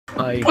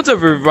What's up,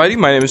 everybody?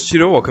 My name is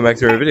Cheeto. Welcome back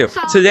to our video.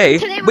 Today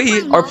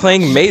we are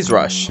playing Maze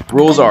Rush.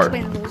 Rules are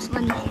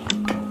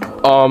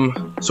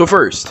so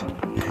first,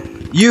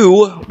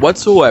 you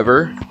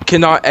whatsoever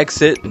cannot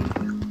exit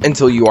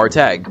until you are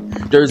tagged.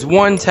 There's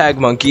one tag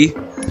monkey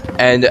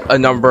and a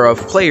number of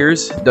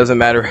players. Doesn't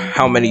matter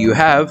how many you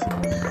have,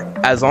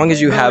 as long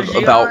as you have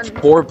about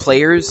 4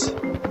 players,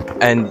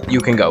 and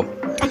you can go.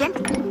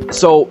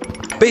 So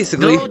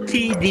basically,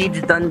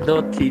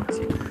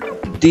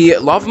 the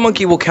lava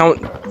monkey will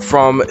count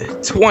from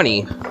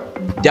 20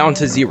 down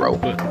to 0,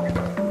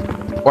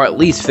 or at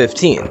least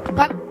 15.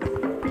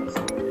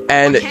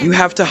 And you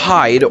have to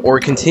hide or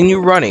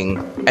continue running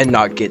and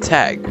not get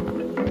tagged.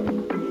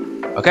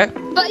 Okay?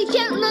 But he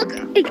can't look.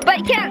 But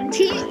he can't.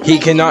 He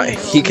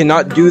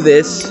cannot do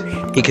this.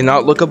 He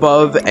cannot look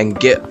above and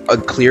get a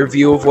clear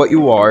view of what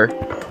you are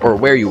or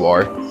where you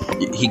are.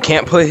 He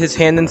can't put his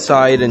hand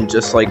inside and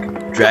just like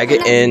drag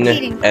it in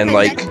and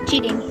like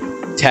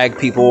tag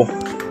people.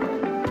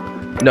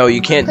 No,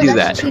 you can't do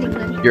that.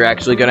 You're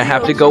actually gonna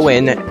have to go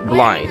in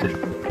blind.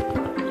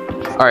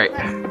 Alright.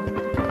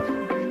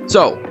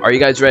 So, are you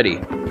guys ready?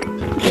 Get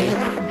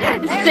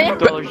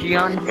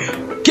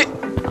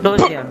back!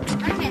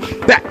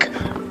 Back!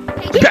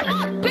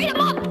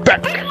 Back!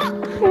 Back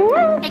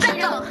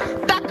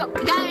up!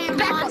 You got an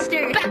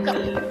imposter! Back up!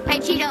 Hey,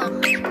 Cheeto,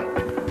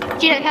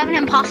 you have an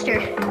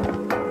imposter.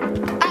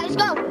 Alright, let's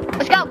go!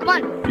 Let's go, come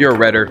on! You're a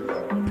redder.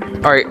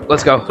 Alright,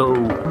 let's go.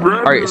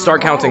 Alright,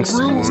 start counting.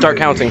 Start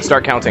counting.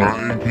 Start counting.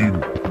 I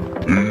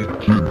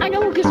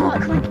know, guess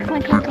what? Come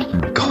on.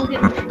 Go.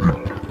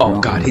 Oh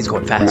god, he's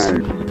going fast.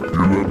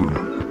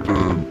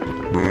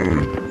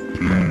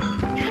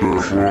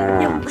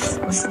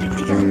 Stick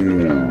together.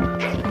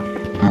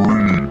 Come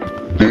on.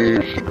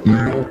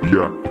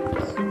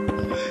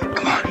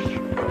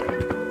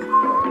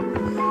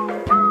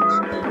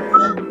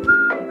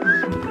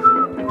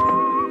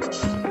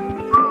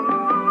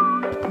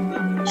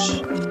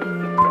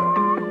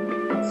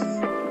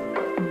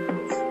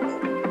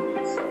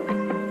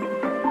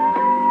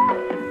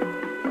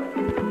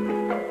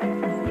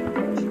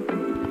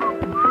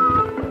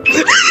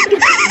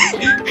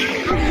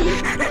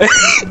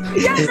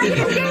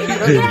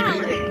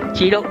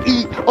 Cheeto,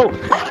 eat. Oh.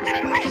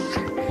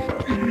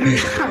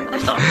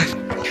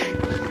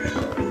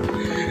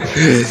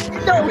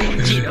 No,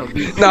 Cheeto.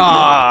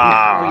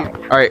 Nah.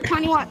 All right.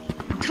 21.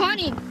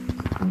 20.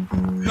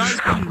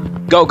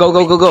 Go.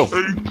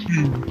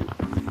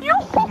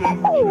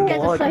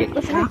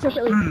 Let's hide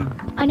separately.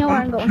 I know where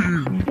I'm going.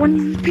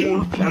 One.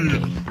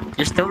 Okay.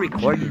 You're still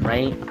recording,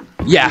 right?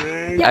 Yeah,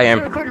 I am.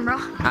 Still recording, bro.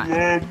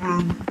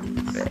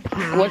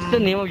 What's the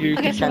name of your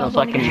YouTube channel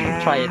so I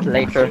can try it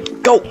later?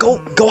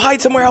 Go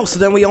hide somewhere else so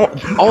then we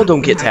all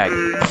don't get tagged.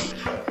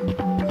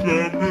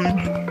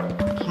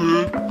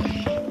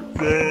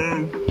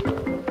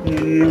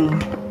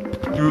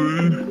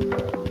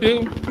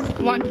 2,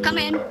 1. Come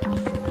in.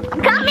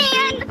 Come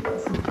in!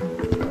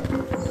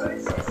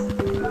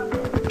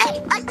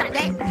 Hey, I started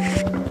it.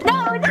 No.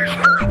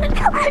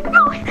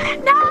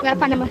 We gotta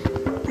find him.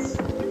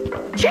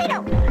 Cheeto!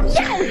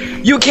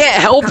 Yes! You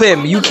can't help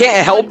him. You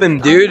can't help him,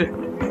 dude.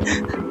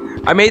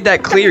 I made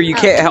that clear. You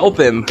can't help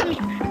him.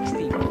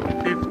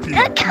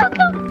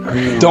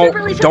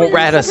 Don't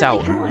rat us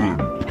out.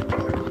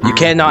 You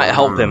cannot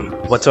help him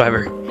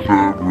whatsoever.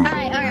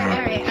 Alright.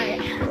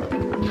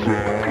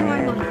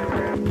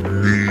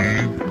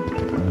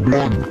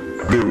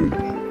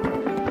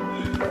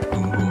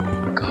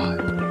 Oh god.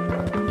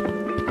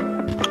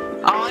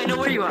 Oh, I know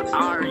where you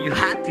are. You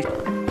have to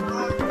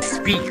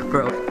speak,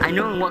 bro. I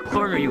know in what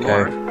corner you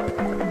are.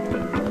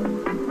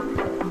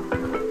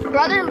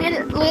 Brother, let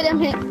it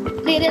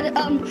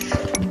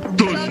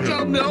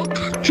milk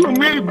to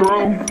me,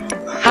 bro.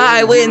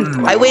 I win.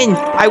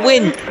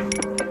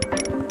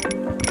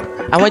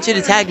 I want you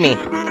to tag me.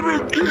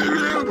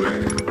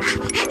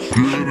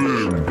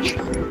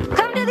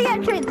 come to the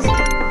entrance.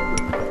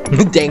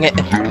 Dang it.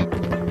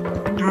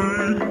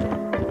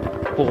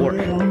 4.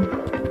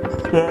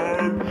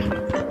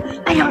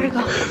 I know where to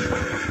go.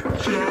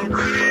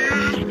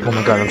 Oh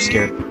my god, I'm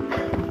scared.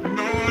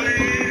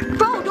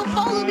 Bro, don't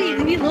follow me.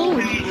 Leave me alone.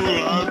 He's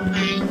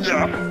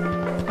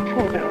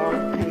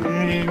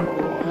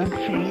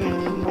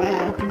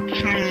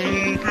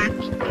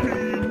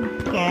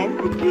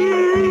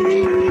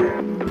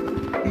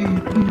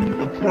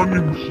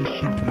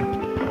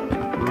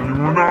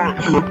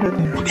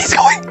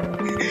going.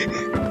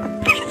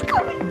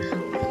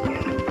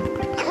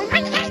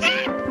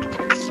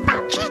 I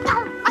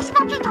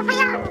smell Cheeto over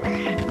there.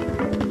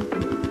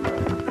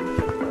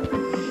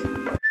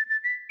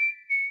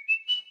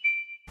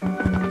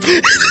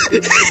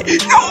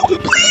 No,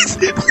 please.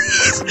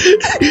 Please.